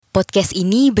Podcast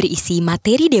ini berisi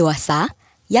materi dewasa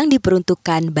yang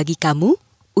diperuntukkan bagi kamu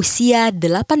usia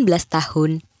 18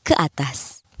 tahun ke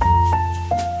atas.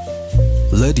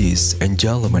 Ladies and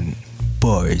gentlemen,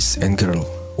 boys and girls,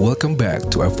 welcome back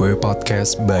to FWB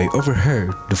Podcast by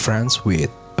Overheard, the Friends with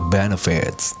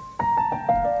Benefits.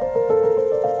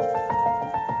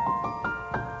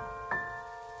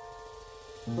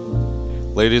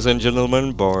 Ladies and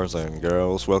gentlemen, boys and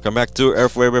girls, welcome back to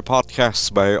FWB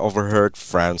Podcast by Overheard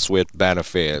Friends with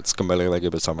Benefits. Kembali lagi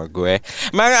bersama gue,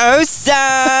 Mang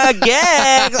Usa,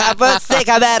 gengs. Apa sih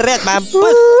kabarnya?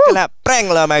 Mampus, kena prank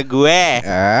lo sama gue.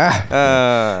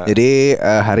 Jadi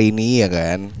hari ini ya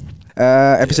kan,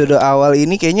 episode awal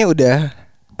ini kayaknya udah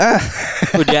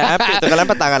Udah apa itu?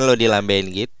 Kenapa tangan lo dilambein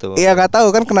gitu? ya nggak tahu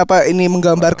kan kenapa ini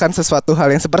menggambarkan sesuatu hal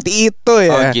yang seperti itu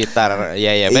ya. Oh gitar,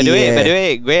 ya. By the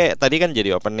way, gue tadi kan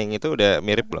jadi opening itu udah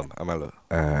mirip belum sama lo?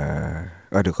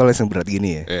 Waduh, kalau langsung berat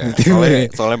gini ya.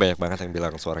 Soalnya banyak banget yang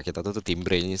bilang suara kita tuh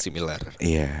timbrenya similar.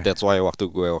 Iya. That's why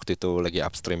waktu itu lagi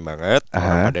upstream banget,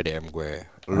 orang pada DM gue,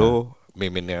 lo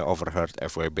miminnya Overheard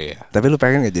FWB ya. Tapi lu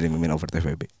pengen gak jadi mimin over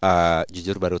TVB?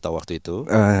 Jujur baru tahu waktu itu.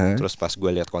 Terus pas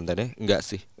gue lihat kontennya, enggak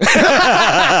sih.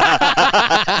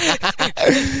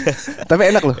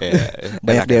 Tapi enak loh.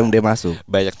 Banyak enak. DM masuk.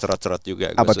 Banyak cerot-cerot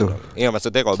juga. Apa tuh? Iya,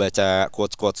 maksudnya kalau baca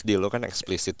quotes-quotes di lo kan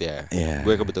eksplisit ya. Iya.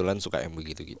 Gue kebetulan suka yang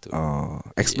begitu-gitu. Oh,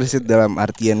 eksplisit dalam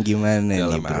artian gimana nih,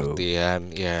 Dalam bro?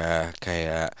 artian ya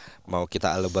kayak mau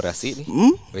kita elaborasi nih.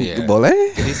 Iya.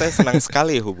 Boleh. Jadi saya senang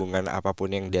sekali hubungan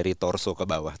apapun yang dari torso ke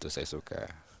bawah tuh saya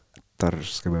suka.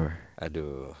 Terus ke bawah.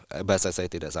 Aduh, bahasa saya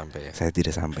tidak sampai ya. Saya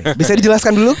tidak sampai. Bisa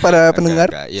dijelaskan dulu para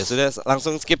pendengar? Enggak. Ya sudah,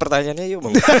 langsung skip pertanyaannya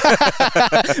yuk.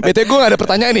 BTW gue gak ada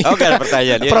pertanyaan nih. Oh, gak ada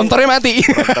pertanyaan. Prompternya mati.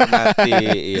 Prompter mati.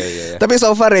 Iya. Tapi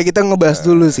so far ya kita ngebahas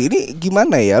dulu sih. Ini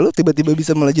gimana ya? Lu tiba-tiba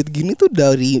bisa melejit gini tuh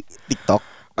dari TikTok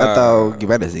atau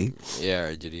gimana sih? Ya,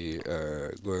 jadi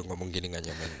gue ngomong gini gak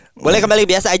nyaman. Boleh kembali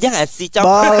biasa aja gak sih, Cok?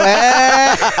 Boleh.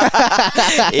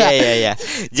 Iya.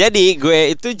 Jadi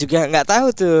gue itu juga gak tahu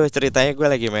tuh ceritanya gue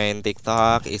lagi main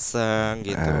TikTok iseng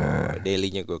gitu.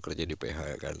 Dailynya gue kerja di PH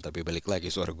kan. Tapi balik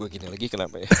lagi suara gue gini lagi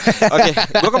kenapa ya? Oke,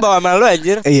 gue kebawa malu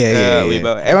anjir. Iya.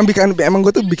 Wibawa. Emang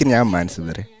gue tuh bikin nyaman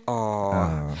sebenarnya.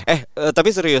 Tapi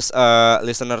serius,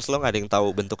 listeners lo gak ada yang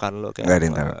tahu bentukan lo kayak Gak ada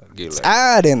yang apa? tahu. Gila.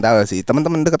 Ada yang tahu sih.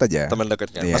 Teman-teman dekat aja. Teman dekat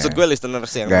kan. Iya. Maksud gue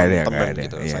listeners yang Gak ada, temen gak ada,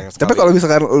 gitu. iya. Sayang Tapi sekali. kalau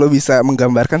misalkan lo bisa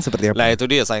menggambarkan seperti apa? Nah itu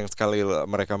dia, sayang sekali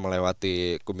mereka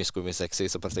melewati kumis-kumis seksi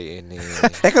seperti ini.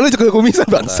 Kan lu juga kumisan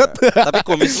bangsat. Tapi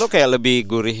kumis lo kayak lebih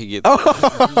gurih gitu. Oh,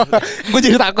 gue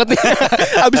jadi takut nih.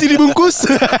 Abis ini dibungkus.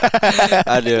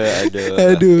 Aduh.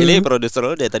 Ini produser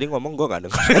lo dari tadi ngomong gue gak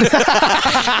denger.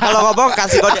 Kalau ngomong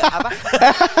kasih kode apa?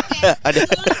 Ada.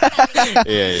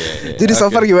 Iya. Jadi so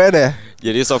far gimana?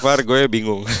 Jadi so far gue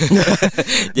bingung.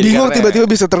 Bingung tiba-tiba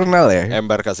bisa terkenal ya?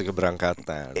 Embarkasi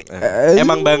keberangkatan.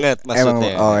 Emang banget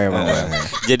maksudnya. Emang banget.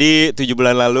 Jadi 7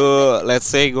 bulan lalu, let's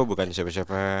say gue bukan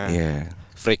siapa-siapa. Iya.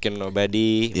 Freaking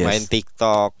nobody, Yes. main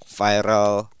TikTok,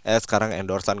 viral. Sekarang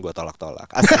endorsean gue tolak-tolak.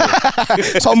 Asli.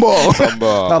 Sombong.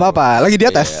 Gak apa-apa, lagi di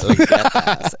atas. Iya, lagi di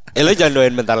atas. Lo jangan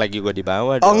doain bentar lagi gue di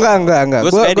bawah. Oh enggak. Gue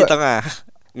sebenarnya di tengah.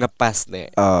 Ngepas nih.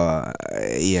 Oh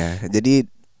iya, jadi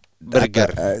Burger.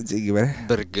 Gimana?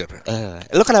 Burger.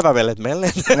 Lo kenapa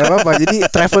melet-melet? Gak apa-apa, jadi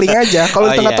traveling aja.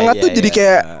 Kalau di tengah-tengah tuh jadi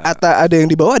kayak ada yang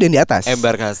di bawah, ada yang di atas.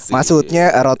 Embarkasi.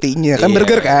 Maksudnya rotinya kan Iya.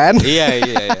 burger kan? Iya.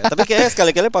 Tapi kayaknya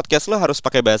sekali-kali podcast lo harus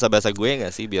pakai bahasa-bahasa gue nggak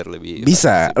sih biar lebih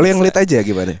Bisa. Lo yang lead aja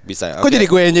gimana? Bisa. Kok oke. jadi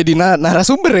gue yang jadi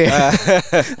narasumber ya?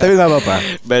 Tapi gak apa-apa.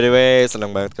 By the way,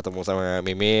 senang banget ketemu sama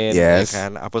Mimin. Yes. Ya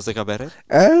kan? Apa sih kabarnya?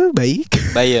 Baik.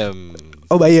 Bayem.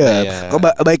 Oh bayam.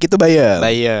 Kok baik itu bayam?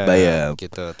 Bayem.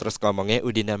 Gitu. Terus ngomongnya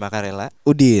Udin dan Makarela.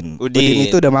 Udin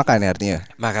itu udah makan ya artinya?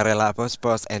 Makarela pos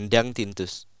endang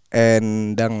tintus.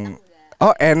 Endang.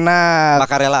 Oh enak.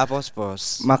 Makarela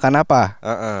pos. Makan apa?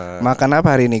 Makan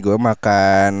apa hari ini gue?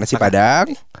 Makan nasi padang.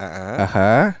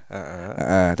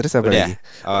 Terus apa lagi?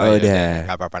 Udah.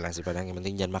 Gak apa-apa nasi padang, yang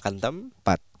penting jangan makan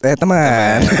tempat.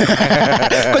 Teman.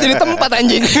 Kok jadi tempat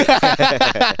anjing?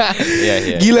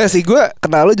 Iya. Gila sih, gue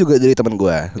kenal lo juga dari teman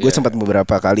gue. Gue Iya. sempat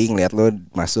beberapa kali ngeliat lo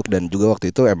masuk, dan juga waktu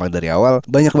itu emang dari awal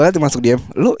banyak banget yang masuk DM.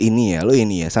 Lo ini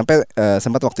ya. Sampai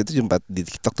sempat waktu itu sempat di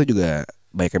TikTok tuh juga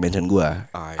banyak yang mention gue.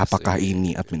 I Apakah see.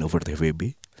 ini admin over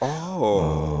TVB?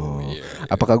 Oh, iya.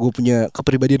 Apakah gue punya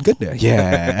kepribadian ganda?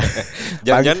 Ya.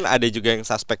 Jangan-jangan ada juga yang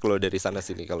suspek lo dari sana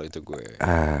sini kalau itu gue.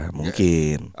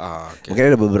 Mungkin. Oke. Mungkin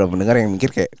ada beberapa pendengar yang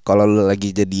mikir kayak kalau lo lagi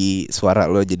jadi suara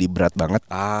lo jadi berat banget.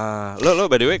 Lo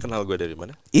by the way kenal gue dari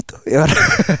mana? Itu ya.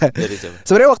 Dari siapa?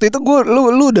 Sebenarnya waktu itu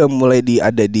lu udah mulai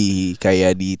ada di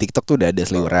kayak di TikTok tuh udah ada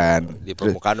seliweran. Di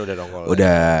permukaan udah nongol.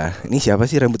 Udah. Ini siapa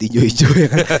sih rambut hijau-hijau ya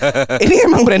kan? Ini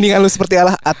emang brandingan lu seperti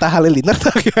Atta Halilintar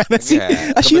atau gimana sih?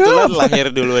 Kebetulan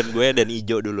lahir duluan gue dan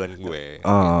hijau duluan gue.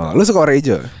 Oh, lu suka warna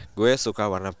hijau? Gue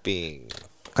suka warna pink.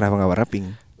 Kenapa gak warna pink?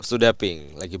 Sudah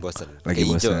pink, lagi bosen. Lagi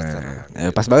Kayak hijau bosan. sekarang.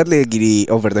 Pas banget lagi di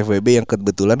Overtime FWB yang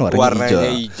kebetulan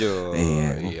warnanya hijau.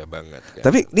 Iya. Banget kan.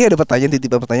 Tapi dia ada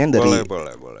titipan pertanyaan dari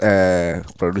boleh.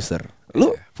 produser.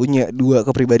 Lu punya dua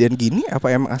kepribadian gini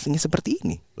apa emang aslinya seperti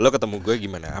ini? Lo ketemu gue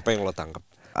gimana? Apa yang lo tangkap?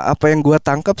 Apa yang gua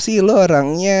tangkap sih lo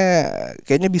orangnya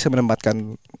kayaknya bisa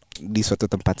menempatkan di suatu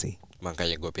tempat sih.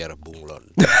 Makanya gue piara bunglon.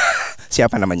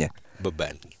 Siapa namanya?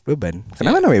 Beban. Beban.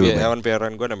 Kenapa namanya beban? Hewan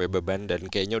peliharaan gue namanya Beban dan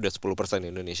kayaknya udah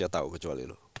 10% Indonesia tahu kecuali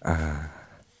lo.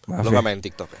 Maaf Lo ya. gak main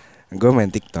TikTok ya? Gue main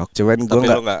TikTok, cuman gue Tapi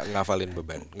lo gak ngafalin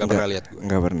Beban. Gak pernah lihat gue.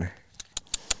 Nggak pernah.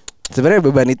 Sebenarnya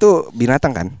beban itu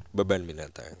binatang kan? Beban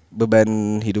binatang. Beban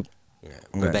hidup. Nggak.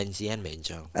 Nggak. Beban sian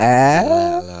bencong.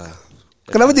 Lah.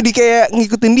 Kenapa jadi kayak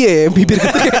ngikutin dia ya bibir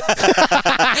gitu?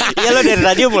 Iya lo dari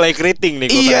radio mulai keriting nih.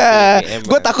 Iya,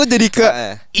 gue takut jadi ke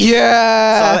iya.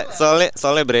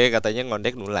 Soalnya bre katanya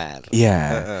ngondek nular. Iya.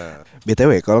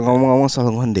 BTW kalau ngomong-ngomong soal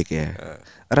ngondek ya,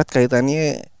 erat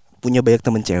kaitannya punya banyak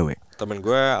temen cewek. Temen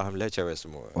gue alhamdulillah cewek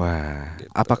semua. Wah, Gitu.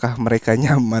 apakah mereka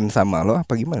nyaman sama lo?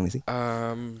 Apa gimana sih?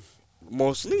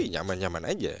 Mostly nyaman-nyaman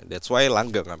aja. That's why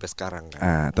langgeng sampai sekarang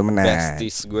kan. Temenan.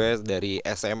 Besties gue dari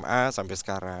SMA sampai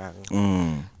sekarang.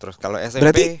 Terus kalau SMP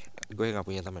Berarti- gue nggak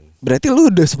punya teman. Berarti lu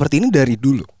udah seperti ini dari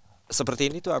dulu. Seperti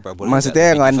ini tuh apa? Boleh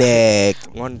Maksudnya nggak ngondek.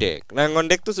 ngondek. Nah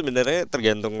ngondek tuh sebenarnya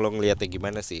tergantung lo ngeliatnya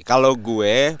gimana sih. Kalau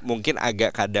gue mungkin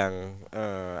agak kadang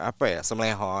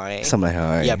semlehoy.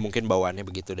 Semlehoy. Ya mungkin bawaannya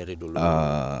begitu dari dulu.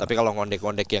 Tapi kalau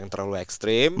ngondek-ngondek yang terlalu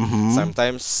ekstrim,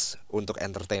 sometimes untuk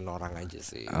entertain orang aja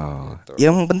sih. Gitu.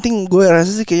 Yang penting gue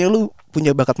rasa sih kayaknya lu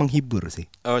punya bakat menghibur sih.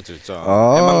 Oh cocok.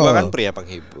 Oh. Emang gue kan pria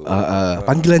penghibur.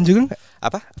 Panggilan juga nggak?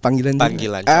 Apa? Panggilan juga?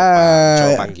 Panggilan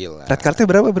cowok panggilan. Red cardnya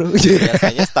berapa bro?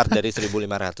 Biasanya start dari 1.500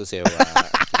 ya Wak.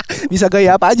 Bisa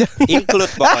gaya apa aja? Include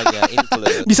pokoknya,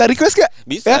 include. Bisa request gak?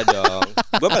 Bisa dong.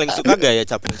 Gue paling suka gaya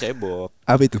capung cebok.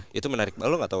 Apa itu? Itu menarik.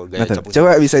 Lo gak tahu gaya Nggak tahu. capung Coba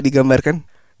cebok? bisa digambarkan?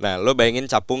 Nah lo bayangin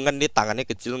capung kan dia tangannya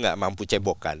kecil gak mampu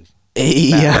cebokan.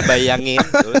 Iya. Nah lo bayangin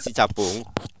lo si capung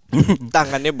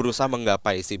tangannya berusaha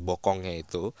menggapai si bokongnya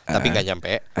itu, tapi gak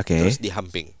nyampe. Oke. Terus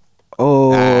dihamping.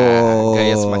 Oh. Nah,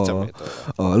 gaya semacam itu.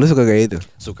 Oh, lu suka gaya itu?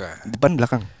 Suka. Depan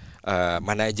belakang?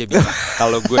 Mana aja bisa.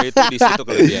 Kalau gue itu di situ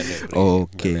kelebihannya. Bre.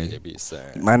 Oke. Mana aja bisa.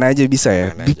 Mana aja bisa ya.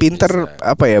 Mana Di aja pinter bisa.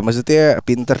 apa ya? Maksudnya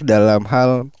pinter dalam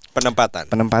hal Penempatan.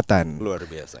 penempatan. Luar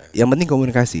biasa. Yang penting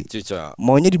komunikasi. Cocok.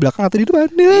 Maunya di belakang atau di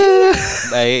depan?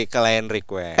 Baik, klien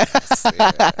request. Ya.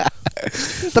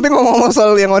 Tapi ngomong-ngomong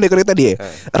soal yang ngondek tadi ya,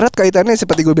 erat kaitannya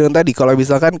seperti gue bilang tadi. Kalau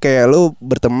misalkan kayak lu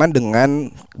berteman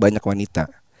dengan banyak wanita,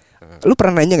 lu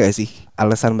pernah nanya gak sih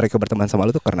alasan mereka berteman sama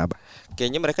lu tuh karena apa?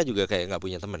 Kayaknya mereka juga kayak nggak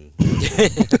punya temen.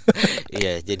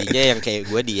 Iya, jadinya yang kayak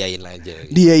gue diain aja.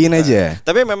 Gitu. Diain aja.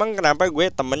 Tapi memang kenapa gue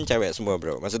temen cewek semua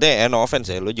bro? Maksudnya no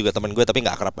offense ya, lu juga temen gue tapi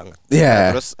nggak akrab banget. Iya. Nah,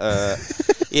 terus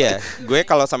iya, gue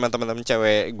kalau sama teman-teman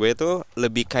cewek gue tuh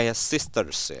lebih kayak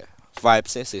sisters ya.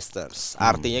 Vibesnya sisters.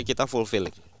 Artinya kita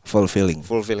fulfilling.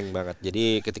 Fulfilling banget.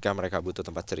 Jadi ketika mereka butuh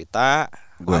tempat cerita,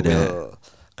 Gua I ada. will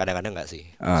kadang-kadang nggak sih.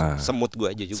 Semut gue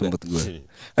aja juga. Semut gua.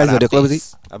 Karena Zodiak lo apa artis. sih?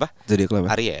 Apa? Zodiak lo apa?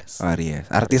 Aries. Oh, Aries.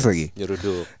 Artis lagi.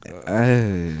 Nyeruduk.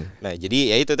 Eh. Nah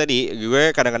jadi ya itu tadi gue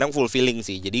kadang-kadang fulfilling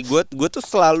sih. Jadi gue tuh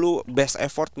selalu best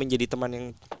effort menjadi teman yang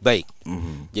baik.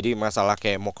 Jadi masalah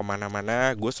kayak mau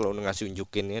kemana-mana gue selalu ngasih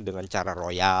unjukinnya dengan cara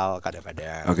royal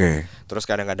kadang-kadang. Oke. Terus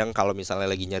kadang-kadang kalau misalnya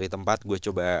lagi nyari tempat gue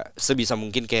coba sebisa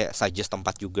mungkin kayak suggest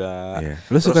tempat juga. Iya.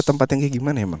 Lu suka Terus tempat yang kayak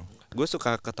gimana emang? gue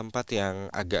suka ke tempat yang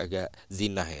agak-agak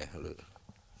zinah ya.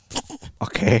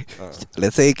 Oke.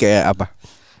 Let's say kayak apa?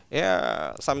 Ya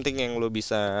something yang lu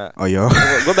bisa. Oh yo.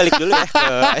 Gue balik dulu ya ke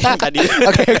yang tadi.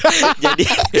 Jadi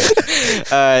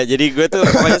jadi gue tuh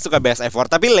pokoknya suka best effort.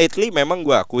 Tapi lately memang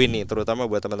gue akuin nih, terutama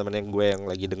buat teman-teman yang gue yang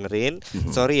lagi dengerin.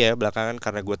 Sorry ya belakangan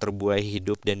karena gue terbuai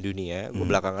hidup dan dunia, gue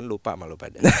belakangan lupa sama lu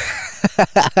pada.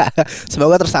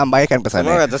 Semoga tersampaikan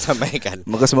pesannya. Semoga tersampaikan.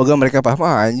 Semoga mereka paham.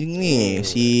 Ah, anjing nih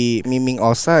si Miming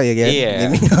Osa ya kan. Iya.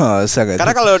 Miming Osa kan.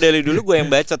 Karena kalau dari dulu gue yang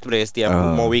bacot bre, setiap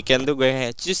mau weekend tuh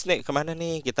gue cus nih kemana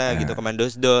nih kita gitu ke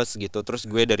Mandos gitu. Terus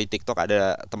gue dari TikTok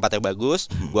ada tempat yang bagus,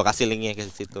 gue kasih linknya ke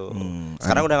situ.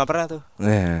 Sekarang udah nggak pernah tuh.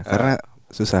 Karena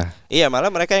Susah. Iya, malah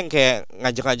mereka yang kayak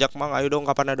ngajak-ngajak, "Mang, ayo dong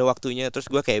kapan ada waktunya."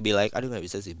 Terus gue kayak be like, "Aduh nggak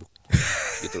bisa, sibuk."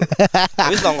 Gitu loh.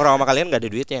 Tapi nongkrong sama kalian nggak ada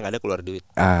duitnya, nggak ada keluar duit.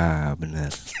 Ah,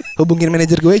 benar. Hubungin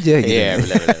manajer gue aja gitu. Iya,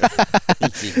 benar.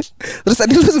 Terus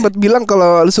tadi lu sempat bilang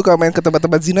kalau lu suka main ke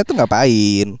tempat-tempat zina tuh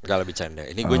ngapain? Gak lebih canda.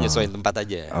 Ini gue nyesuaiin tempat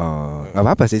aja. Oh, nggak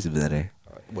apa-apa sih sebenarnya.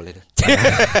 Boleh deh.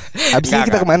 Habis ini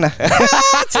kita kemana?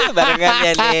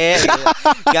 Barengannya nih.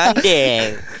 Gandeng.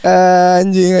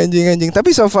 Anjing. Tapi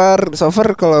so far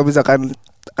kalau misalkan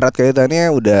erat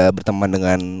kaitannya udah berteman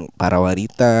dengan para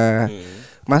wanita.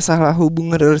 Masalah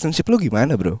hubungan relationship lu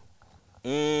gimana, bro?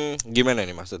 Gimana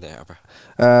nih maksudnya apa?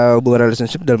 Hubungan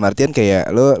relationship dalam artian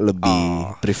kayak lo lebih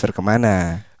prefer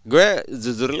kemana? Gue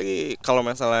jujur li kalau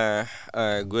masalah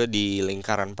gue di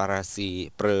lingkaran para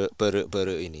si pere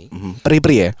ini.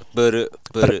 Peri-peri ya?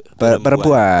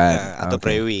 Perempuan. Nah, atau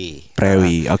Okay.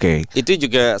 prewi. Oke. Itu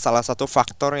juga salah satu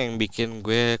faktor yang bikin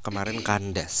gue kemarin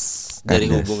kandas dari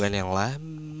Kandas. hubungan yang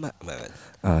lama banget.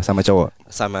 Sama cowok.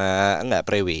 Sama enggak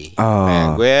prewi. Oh.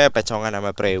 Nah, gue pecongan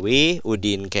sama prewi,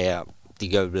 Udin kayak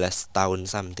 13 tahun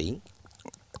something.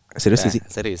 Serius Nah, sih?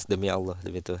 serius demi Allah,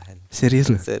 demi Tuhan. Serius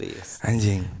lu? Serius.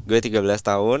 Anjing. Gue 13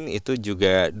 tahun itu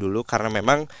juga dulu karena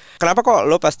memang kenapa kok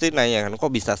lo pasti nanya kan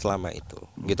kok bisa selama itu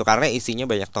gitu karena isinya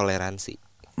banyak toleransi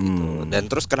gitu. Dan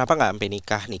terus kenapa nggak sampai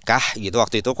nikah gitu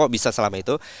waktu itu kok bisa selama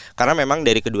itu karena memang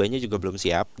dari keduanya juga belum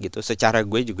siap gitu secara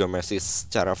gue juga masih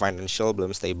secara financial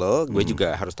belum stable gue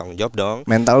juga harus tanggung jawab dong.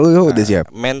 Mental lu udah siap?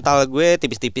 Mental gue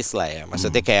tipis-tipis lah ya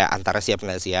maksudnya kayak antara siap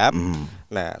nggak siap.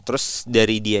 Nah terus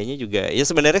dari dianya juga ya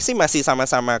sebenarnya sih masih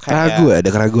sama-sama kayak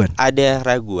ada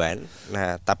raguan.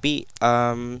 Nah tapi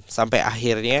sampai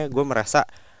akhirnya gue merasa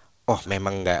oh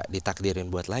memang nggak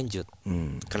ditakdirin buat lanjut.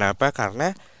 Kenapa?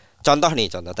 Karena contoh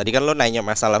tadi kan lo nanya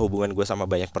masalah hubungan gue sama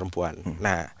banyak perempuan.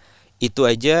 Nah itu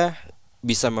aja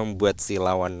bisa membuat si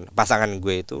lawan pasangan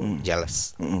gue itu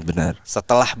jealous. Benar.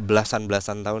 Setelah belasan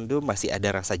tahun tuh masih ada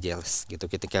rasa jealous gitu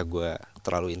ketika gue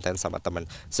terlalu intens sama teman.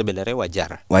 Sebenarnya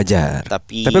wajar.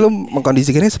 Tapi lu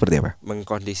mengkondisikannya seperti apa?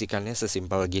 Mengkondisikannya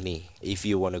sesimpel gini. If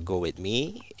you wanna go with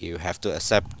me, you have to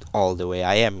accept all the way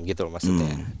I am gitu loh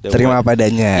maksudnya. Terima apa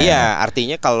adanya. Iya,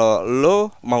 artinya kalau lo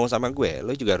mau sama gue,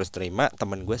 lo juga harus terima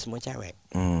temen gue semua cewek.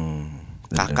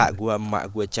 Kakak gue, emak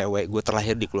gue cewek, gue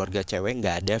terlahir di keluarga cewek,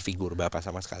 nggak ada figur bapak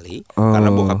sama sekali. Karena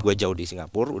bokap gue jauh di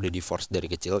Singapura, udah divorce dari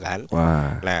kecil kan.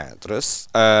 Wah. Nah terus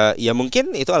ya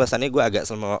mungkin itu alasannya gue agak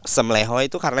semleho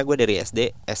itu karena gue dari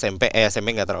SD, SMP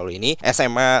nggak terlalu ini,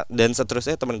 SMA dan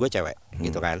seterusnya temen gue cewek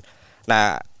gitu kan.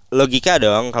 Nah logika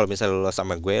dong kalau misalnya lo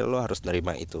sama gue lo harus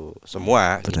nerima itu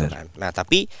semua gitu kan. Nah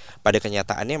tapi pada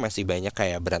kenyataannya masih banyak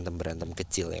kayak berantem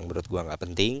kecil yang menurut gue nggak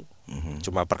penting.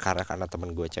 Cuma perkara karena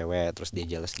temen gue cewek terus dia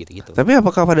jealous gitu. Tapi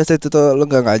apakah pada saat itu lo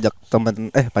nggak ngajak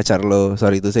pacar lo,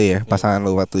 pasangan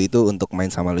lo waktu itu untuk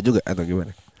main sama lo juga atau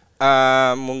gimana?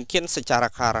 Mungkin secara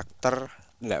karakter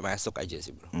nggak masuk aja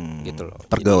sih bro, gitu loh.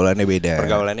 Pergaulannya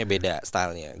beda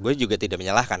stylenya. Gue juga tidak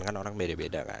menyalahkan kan orang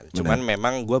beda-beda kan. Cuman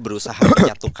memang gue berusaha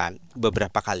menyatukan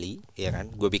beberapa kali, ya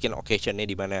kan. Gue bikin occasionnya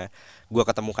di mana gue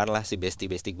ketemukan lah si bestie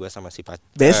gue sama si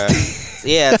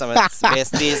iya sama si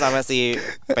bestie sama si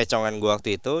pecongan gue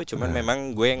waktu itu. Cuman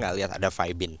memang gue nggak lihat ada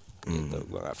vibin gitu.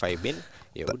 Gue nggak vibin,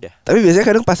 ya udah. Tapi biasanya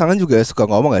kadang pasangan juga suka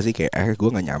ngomong nggak sih kayak gue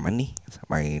nggak nyaman nih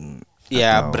main.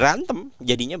 Ya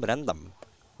jadinya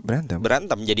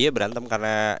berantem jadinya berantem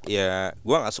karena ya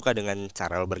gue nggak suka dengan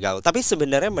cara lo bergaul. Tapi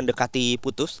sebenarnya mendekati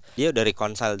putus dia udah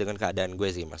reconcile dengan keadaan gue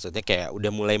sih, maksudnya kayak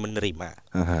udah mulai menerima.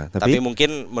 Tapi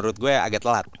mungkin menurut gue agak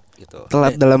telat gitu.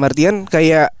 Telat dalam artian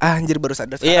kayak anjir baru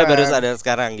sadar sekarang. Iya baru sadar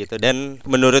sekarang gitu. Dan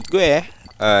menurut gue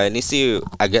ini sih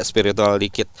agak spiritual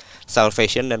dikit,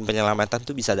 salvation dan penyelamatan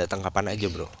tuh bisa datang kapan aja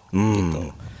bro gitu.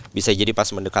 Bisa jadi pas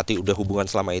mendekati udah hubungan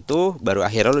selama itu baru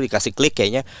akhirnya lo dikasih klik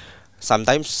kayaknya.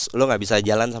 Sometimes lo nggak bisa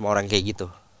jalan sama orang kayak gitu,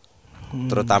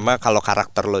 terutama kalau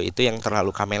karakter lo itu yang terlalu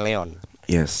kameleon.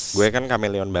 Yes. Gue kan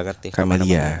kameleon banget nih.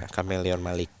 Kameleon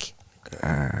Malik.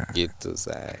 Gitu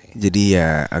say. Jadi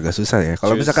ya agak susah ya.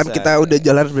 Kalau misalkan kita udah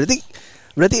jalan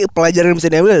berarti pelajaran yang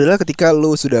bisa diambil adalah ketika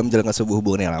lo sudah menjalankan sebuah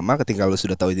hubungan yang lama, ketika lo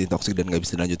sudah tahu itu toksik dan nggak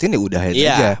bisa dilanjutin ya udah aja.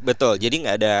 Iya betul. Jadi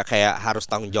nggak ada kayak harus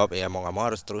tanggung jawab ya mau nggak mau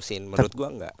harus terusin. Menurut gue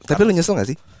nggak. Tapi lo nyesel nggak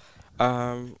sih?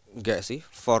 Nggak sih.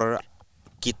 For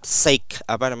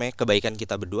kebaikan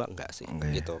kita berdua enggak sih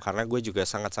gitu. Karena gue juga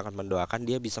sangat-sangat mendoakan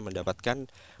dia bisa mendapatkan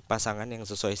pasangan yang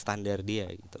sesuai standar dia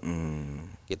gitu.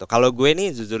 Gitu. Kalau gue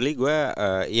nih jujur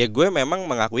gue memang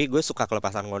mengakui gue suka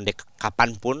kelepasan ngondek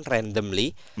kapanpun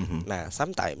randomly. Nah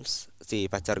sometimes si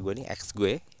pacar gue nih ex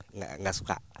gue nggak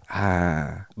suka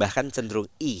Bahkan cenderung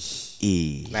ih.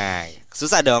 I. Nah,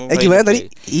 susah dong. Gimana Kalau tadi?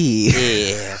 I.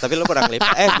 Iya, tapi lo kurang lip.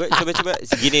 Gue coba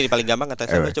segini nih paling gampang kata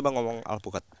saya. Coba ngomong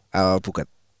alpukat. Alpukat.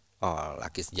 Oh,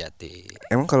 laki sejati.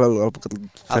 Emang kalau lu alpukat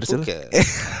versi lu? Alpukat.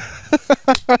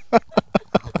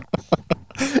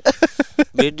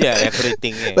 Beda ya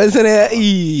keritingnya. Bahasanya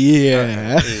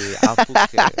iya.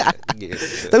 Alpukat gitu.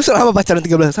 Tapi selama pacaran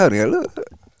 13 tahun ya lu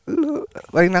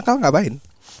paling nakal ngapain?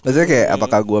 Maksudnya kayak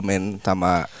apakah gue main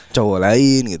sama cowok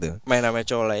lain gitu? Main sama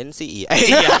cowok lain sih iya.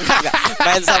 Iya enggak.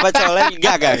 Main sama cowok lain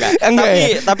enggak.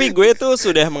 Enggak Tapi gue tuh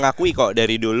sudah mengakui kok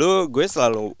dari dulu gue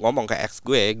selalu ngomong ke ex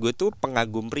gue tuh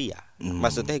pengagum pria.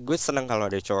 Maksudnya gue seneng kalau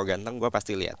ada cowok ganteng gue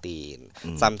pasti liatin.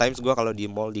 Sometimes gue kalau di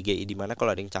mall di GI di mana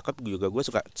kalau ada yang cakep juga gue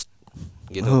suka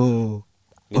gitu.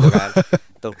 Gitu kan.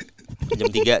 Tuh jam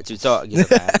 3 cucok gitu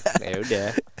kan. Ya udah.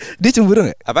 Dia cemburu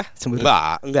nggak? Apa? Cemburu?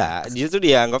 Enggak. Dia tuh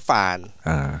dia anggap fun.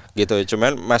 Gitu.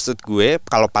 Cuman maksud gue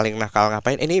kalau paling nakal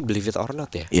ngapain? Ini believe it or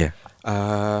not ya. Iya.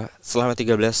 Selama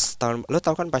 13 tahun lo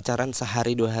tau kan pacaran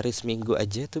sehari 2 hari seminggu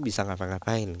aja tuh bisa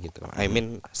ngapa-ngapain gitu. I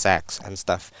mean sex and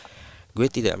stuff.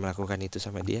 Gue tidak melakukan itu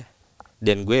sama dia.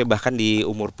 Dan gue bahkan di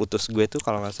umur putus gue tuh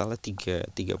kalau nggak salah 32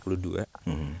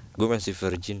 gue masih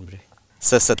virgin bre.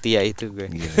 Sesetia itu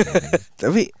gue.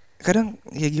 Tapi kadang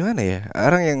ya gimana ya,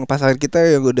 orang yang pasangan kita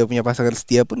yang udah punya pasangan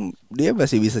setia pun dia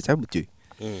masih bisa cabut cuy.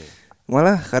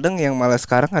 Malah kadang yang malah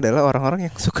sekarang adalah orang-orang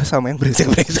yang suka sama yang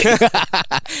brengsek-brengsek.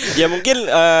 Ya mungkin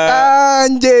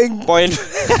anjing.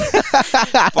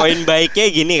 Poin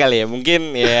baiknya gini kali ya.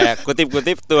 Mungkin ya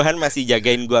kutip-kutip Tuhan masih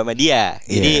jagain gua sama dia.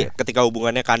 Jadi ketika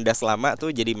hubungannya kandas lama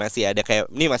tuh jadi masih ada kayak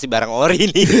ini masih barang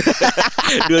ori nih.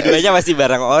 Dua-duanya masih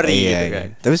barang ori gitu kan.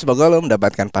 Tapi semoga lo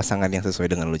mendapatkan pasangan yang sesuai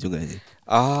dengan lo juga sih.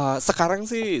 Sekarang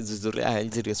sih jujur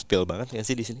anjir spill banget gak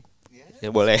sih di sini? Ya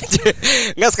boleh aja.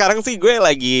 Nggak, sekarang sih gue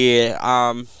lagi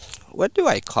what do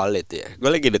I call it ya?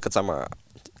 Gue lagi deket sama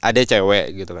ada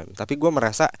cewek gitu kan. Tapi gue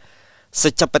merasa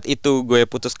secepat itu gue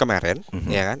putus kemarin,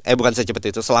 ya kan? Bukan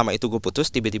secepat itu, selama itu gue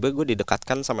putus, tiba-tiba gue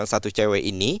didekatkan sama satu cewek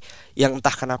ini yang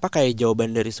entah kenapa kayak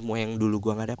jawaban dari semua yang dulu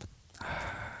gue nggak dapet.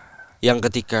 Yang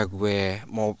ketika gue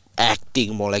mau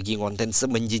acting, mau lagi konten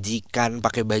semenjijikan,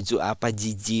 pakai baju apa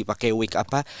jijik, pakai wig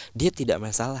apa, dia tidak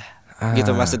masalah.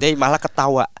 Gitu, maksudnya malah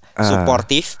ketawa,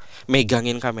 suportif,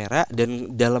 megangin kamera,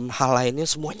 dan dalam hal lainnya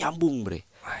semua nyambung bre.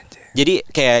 Jadi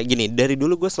kayak gini, dari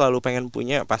dulu gue selalu pengen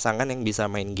punya pasangan yang bisa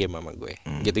main game sama gue.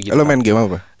 Gitu-gitu. Lo main game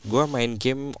apa? Gue main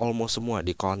game almost semua,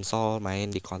 di konsol, main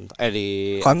di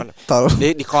di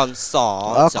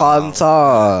konsol. Oh,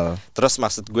 konsol. Terus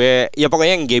maksud gue ya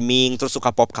pokoknya yang gaming, terus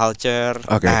suka pop culture.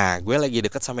 Nah, gue lagi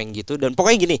deket sama yang gitu. Dan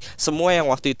pokoknya gini, semua yang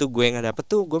waktu itu gue gak dapet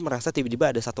tuh, gue merasa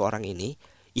tiba-tiba ada satu orang ini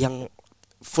yang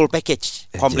full package,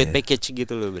 complete package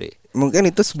gitu loh bre. Mungkin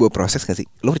itu sebuah proses gak sih?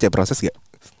 Lo percaya proses gak?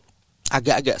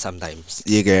 Agak-agak sometimes.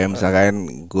 Iya kayak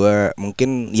misalkan gue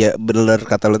mungkin ya bener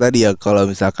kata lo tadi ya, kalau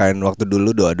misalkan waktu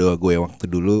dulu doa-doa gue waktu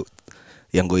dulu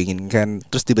yang gue inginkan,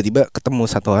 terus tiba-tiba ketemu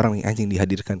satu orang nih anjing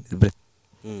dihadirkan,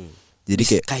 jadi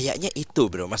kayak kayaknya itu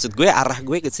bro, maksud gue arah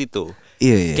gue ke situ.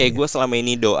 Iya. Kayak gue selama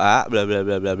ini doa bla bla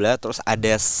bla bla bla, terus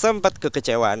ada sempat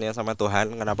kekecewaannya sama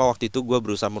Tuhan. Kenapa waktu itu gue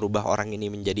berusaha merubah orang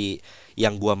ini menjadi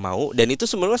yang gue mau, dan itu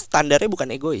sebenarnya standarnya bukan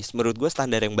egois, menurut gue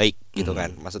standar yang baik gitu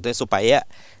kan. Maksudnya supaya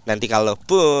nanti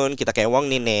kalaupun kita kayak wong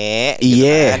nih nek,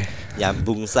 gitu kan,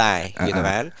 nyambung say gitu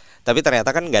kan. Tapi ternyata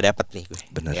kan nggak dapet nih gue.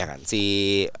 Bener. Ya kan, si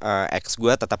ex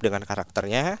gue tetap dengan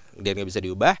karakternya, dia nggak bisa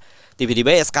diubah.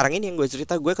 Tiba-tiba ya sekarang ini yang gue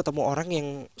cerita, gue ketemu orang yang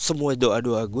semua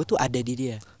doa-doa gue tuh ada di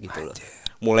dia gitu loh.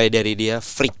 Mulai dari dia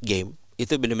freak game,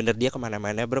 itu bener-bener dia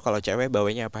kemana-mana bro. Kalau cewek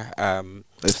bawanya apa?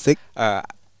 Lipstick?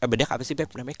 Bedak apa sih beb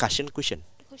namanya? Cushion.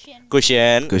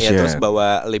 Ya, terus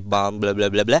bawa lip balm bla bla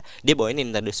bla bla. Dia bawain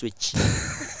Nintendo Switch.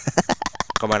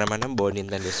 Kemana-mana bawa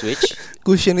Nintendo Switch.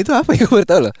 Cushion itu apa ya? Gue baru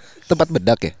tahu loh. Tempat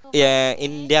bedak ya? Ya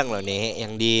indang loh nih,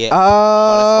 yang di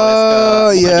poles ke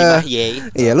iya.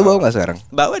 Iya, lu bawa nggak sekarang?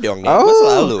 Bawa dong nih, gue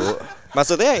selalu.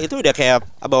 Maksudnya itu udah kayak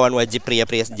bawaan wajib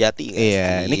pria-pria sejati.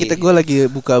 Iya, ini gue lagi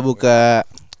buka-buka.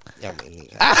 Yang ini.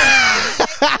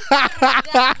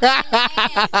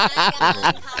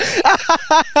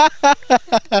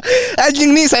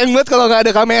 Anjing nih sayang banget kalau nggak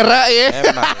ada kamera ya.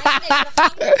 Emang.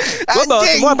 Gue bawa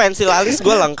semua pensil alis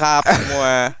gue lengkap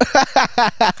semua.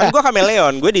 Kan gue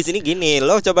kameleon, gue di sini gini.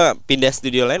 Lo coba pindah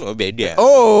studio lain, beda.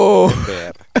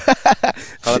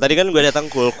 Kalau tadi kan gue datang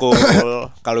cool.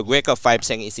 Kalau gue ke vibes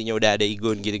yang isinya udah ada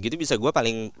Igun gitu-gitu, bisa gue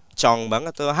paling cong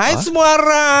banget tuh. Hai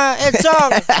Semuara,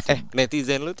 cong.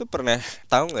 Netizen lu tuh pernah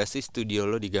tahu nggak sih studio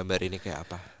lo digambar ini kayak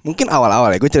apa? Mungkin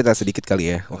awal-awal ya, gue cerita sedikit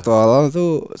kali ya. Waktu awal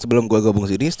tuh sebelum gue gabung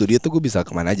sini, studio tuh gue bisa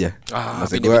kemana aja.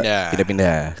 Maksud gue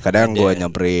pindah-pindah. Kadang gue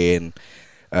nyamperin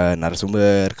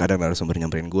narasumber, kadang narasumber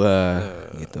nyamperin gua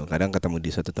gitu. Kadang ketemu di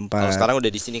suatu tempat. Kalau sekarang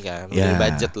udah di sini kan, Ya. udah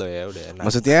budget lo ya, udah enak.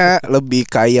 Maksudnya lebih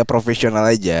kayak profesional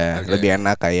aja, Oke. lebih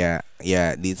enak kayak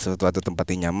ya di suatu tempat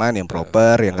yang nyaman, yang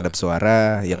proper, yang kedap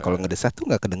suara, yang kalau ngedesah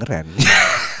tuh nggak kedengeran.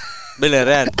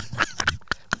 Beneran.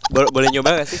 Boleh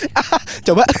nyoba gak sih?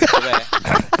 Coba. Coba ya.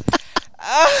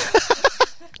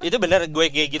 Itu bener, gue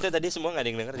kayak gitu tadi semua gak ada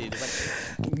yang denger di depan.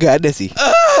 Gak ada sih.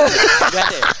 Gak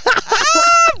ada ya?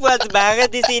 Buat banget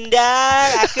disindang.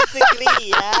 Aku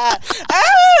sekria.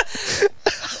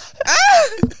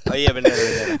 Oh iya bener.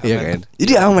 Iya Aman. kan.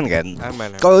 Jadi aman kan. Aman.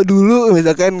 Kalau dulu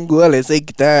misalkan gue let's say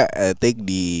kita take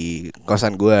di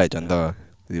kosan gue contoh,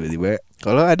 tiba-tiba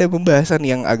kalau ada pembahasan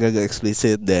yang agak-agak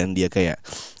eksplisit dan dia kayak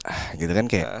gitu kan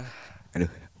kayak aduh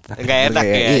Nggak enak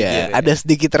ya, iya anjir. ada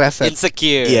sedikit rasa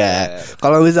Insecure. iya.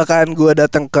 Kalau misalkan gue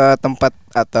datang ke tempat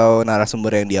atau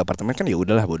narasumber yang di apartemen kan ya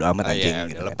udahlah bodo amat Oh anjing iya,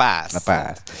 gitu udah kan.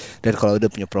 lepas. Dan kalau udah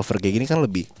punya prover kayak gini kan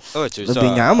lebih Cuy,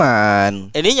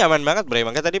 nyaman. Ini nyaman banget bre.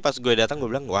 Makanya tadi pas gue datang gue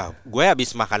bilang, wah gue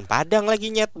habis makan padang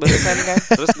lagi nyet barusan kan.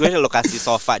 Terus gue lokasi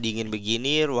sofa dingin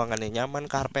begini, ruangannya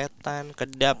nyaman, karpetan,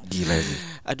 kedap. Gila sih.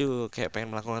 Aduh kayak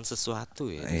pengen melakukan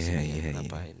sesuatu ya di Iya, sini. iya,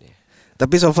 Ngapain ya?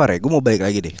 Tapi so far ya, gue mau balik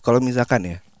lagi deh. Kalau misalkan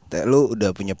ya, lu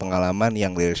udah punya pengalaman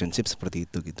yang relationship seperti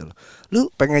itu gitu loh. Lu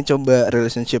pengen coba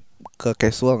relationship ke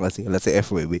casual gak sih? Let's say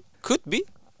FWB. Could be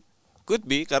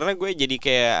karena gue jadi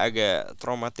kayak agak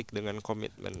traumatik dengan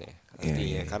komitmen ya. Artinya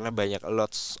iya. karena banyak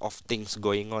lots of things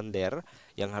going on there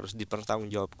yang harus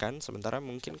dipertanggungjawabkan. Sementara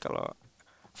mungkin kalau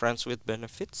friends with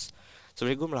benefits,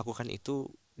 sebenarnya gue melakukan itu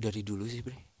dari dulu sih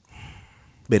bre.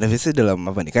 Benefitsnya dalam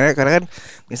apa nih? Karena kan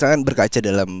misalkan berkaca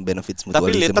dalam benefits Tapi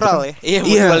mutualism. literal itu ya. Iya, kan,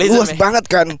 iya mutualism luas ya. banget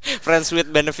kan. Friends with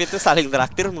benefit itu saling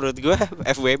traktir menurut gue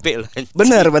FWB loh. anjing.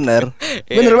 Bener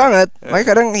Iya. banget. Makanya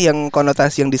kadang yang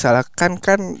konotasi yang disalahkan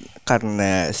kan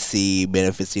karena si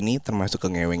benefits ini termasuk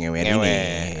ke ngewe-ngewean Ngewe.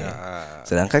 ini.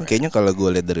 Sedangkan kayaknya kalau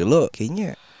gue lihat dari lo,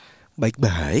 kayaknya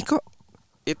baik-baik kok.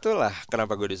 Itulah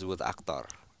kenapa gue disebut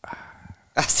aktor.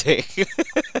 Asik.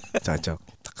 Cocok.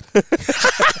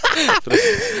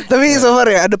 Tapi so far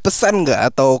ya ada pesan nggak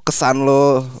atau kesan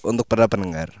lo untuk para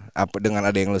pendengar? Apa dengan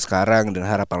ada yang lo sekarang dan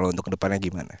harapan lo untuk kedepannya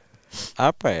gimana?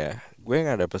 Apa ya? Gue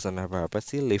nggak ada pesan apa-apa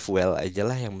sih. Live well aja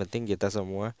lah. Yang penting kita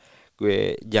semua.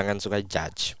 Gue jangan suka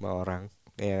judge sama orang.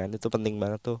 Ya kan itu penting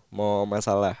banget tuh. Mau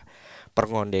masalah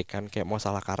pengondekan, kayak mau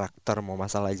masalah karakter, mau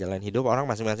masalah jalan hidup, orang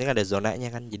masing-masing ada zonanya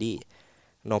kan. Jadi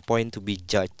no point to be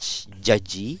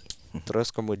judgy.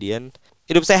 Terus kemudian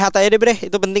hidup sehat aja deh bre,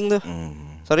 itu penting tuh.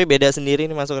 Sorry beda sendiri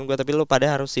nih masukan gue, tapi lu pada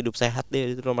harus hidup sehat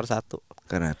deh, itu nomor 1.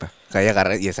 Kenapa?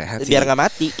 Karena ya sehat sih. Biar nggak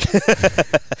mati.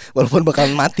 Walaupun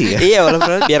bakalan mati ya. Iya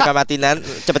walaupun biar nggak mati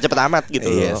cepet-cepet amat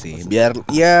gitu Iya loh. sih. Biar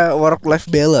ya work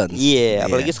life balance. Iya,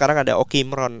 apalagi sekarang ada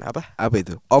Okimron apa? Apa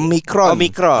itu? Omikron.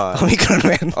 Omikron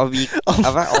men. Apa?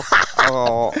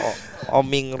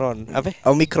 Omikron apa?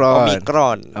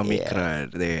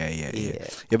 Omikron. Iya. Iya.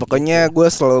 Ya pokoknya gue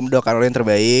selalu mendoakan lo yang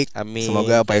terbaik. Amin.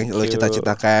 Semoga apa yang Thank lo you.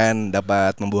 cita-citakan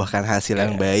dapat membuahkan hasil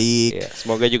yang baik. Iya,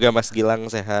 semoga juga Mas Gilang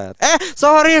sehat.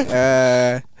 Sorry.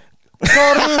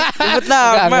 Sorry, sebut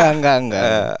nama.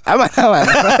 Enggak. Aman.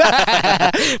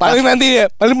 Paling nanti ya,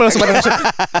 paling langsung pada masuk.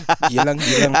 Gilang.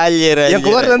 Anjir. Yang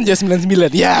keluar kan Just 99.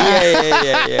 Ya.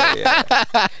 Iya.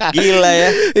 Gila ya.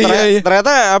 Iya.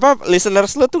 Ternyata apa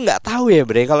listeners lu tuh nggak tahu ya,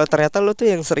 Bre, kalau ternyata lu tuh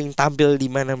yang sering tampil di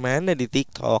mana-mana di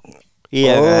TikTok.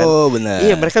 Iya kan? Oh, benar.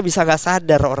 Iya, mereka bisa nggak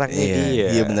sadar orangnya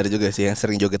dia. Iya benar juga sih yang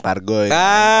sering joget Pargoy.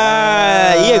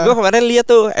 Iya, gue kemarin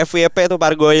lihat tuh FYP tuh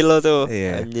Pargoy lo tuh.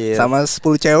 Iya. Anjir. Sama 10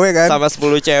 cewek kan? Sama 10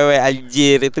 cewek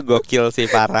anjir, itu gokil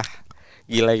sih parah.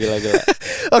 Gila.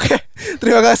 Oke,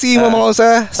 terima kasih Mama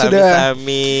Osa sudah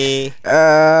Sami.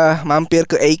 mampir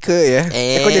ke Eike ya.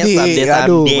 Kok jadi someday,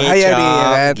 aduh bahaya nih ya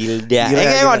kan. Gilda. Gila.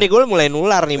 Kayak ngonde gue mulai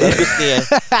nular nih, bagus nih ya.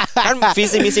 Kan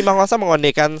visi misi Mang Osa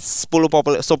mengondekan 10%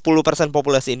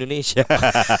 populasi Indonesia.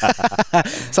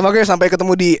 Semoga sampai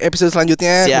ketemu di episode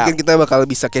selanjutnya. Siap. Mungkin kita bakal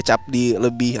bisa catch up di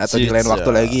lebih atau di lain Siap. waktu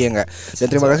lagi ya enggak. Dan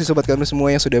terima kasih sobat kami semua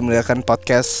yang sudah mendengarkan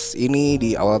podcast ini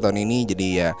di awal tahun ini. Jadi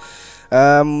ya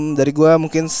dari gua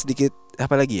mungkin sedikit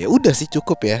apa lagi ya? Udah sih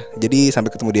cukup ya. Jadi sampai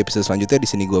ketemu di episode selanjutnya. Di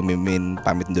sini gua Mimin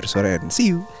pamit undur suara and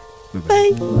see you.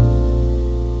 Bye.